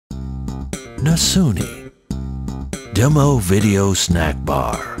Nasuni Demo Video Snack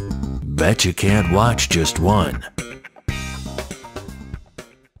Bar. Bet you can't watch just one.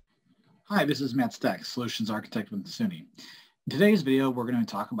 Hi, this is Matt Steck, Solutions Architect with Nasuni. In today's video, we're going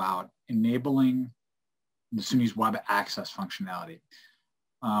to talk about enabling Nasuni's web access functionality.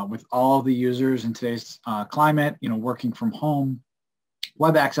 With all the users in today's climate, working from home,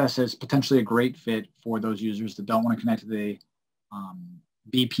 web access is potentially a great fit for those users that don't want to connect to the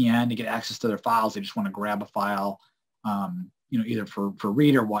VPN to get access to their files. They just want to grab a file, either for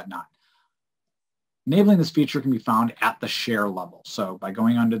read or whatnot. Enabling this feature can be found at the share level. So by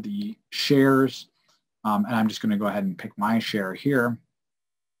going under the shares, and I'm just going to go ahead and pick my share here,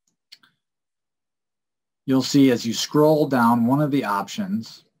 you'll see as you scroll down, one of the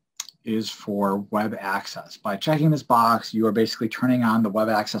options is for web access. By checking this box, you are basically turning on the web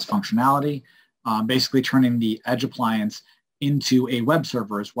access functionality, basically turning the Edge appliance into a web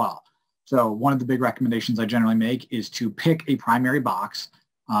server as well. So one of the big recommendations I generally make is to pick a primary box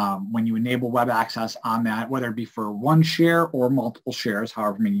when you enable web access on that, whether it be for one share or multiple shares,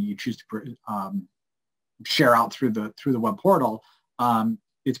 however many you choose to share out through the web portal.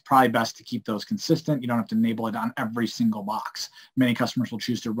 It's probably best to keep those consistent. You don't have to enable it on every single box. Many customers will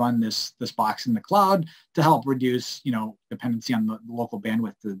choose to run this box in the cloud to help reduce, dependency on the local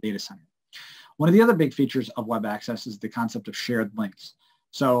bandwidth of the data center. One of the other big features of web access is the concept of shared links.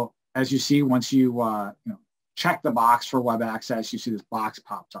 So as you see, once you check the box for web access, you see this box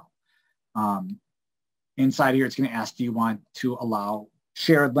pops up. Inside here, it's going to ask, do you want to allow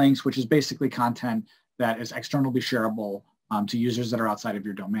shared links, which is basically content that is externally shareable to users that are outside of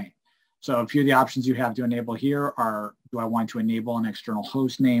your domain. So a few of the options you have to enable here are, do I want to enable an external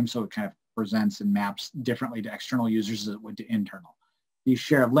host name so it kind of presents and maps differently to external users as it would to internal. These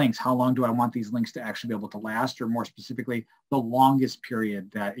shared links, how long do I want these links to actually be able to last, or more specifically, the longest period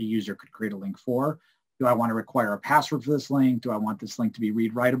that a user could create a link for? Do I want to require a password for this link? Do I want this link to be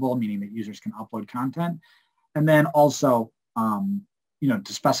read-writable, meaning that users can upload content? And then also, to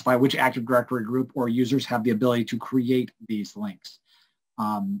specify which Active Directory group or users have the ability to create these links.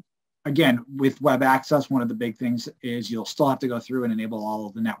 Again, with web access, one of the big things is you'll still have to go through and enable all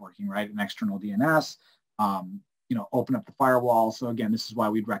of the networking, right? An external DNS, open up the firewall. So again, this is why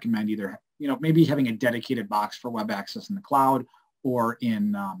we'd recommend either, maybe having a dedicated box for web access in the cloud or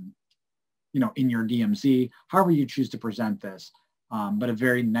in your DMZ, however you choose to present this, but a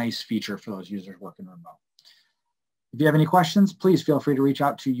very nice feature for those users working remote. If you have any questions, please feel free to reach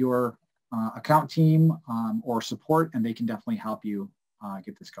out to your account team or support, and they can definitely help you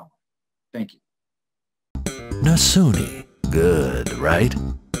get this going. Thank you. Nasuni. Good, right?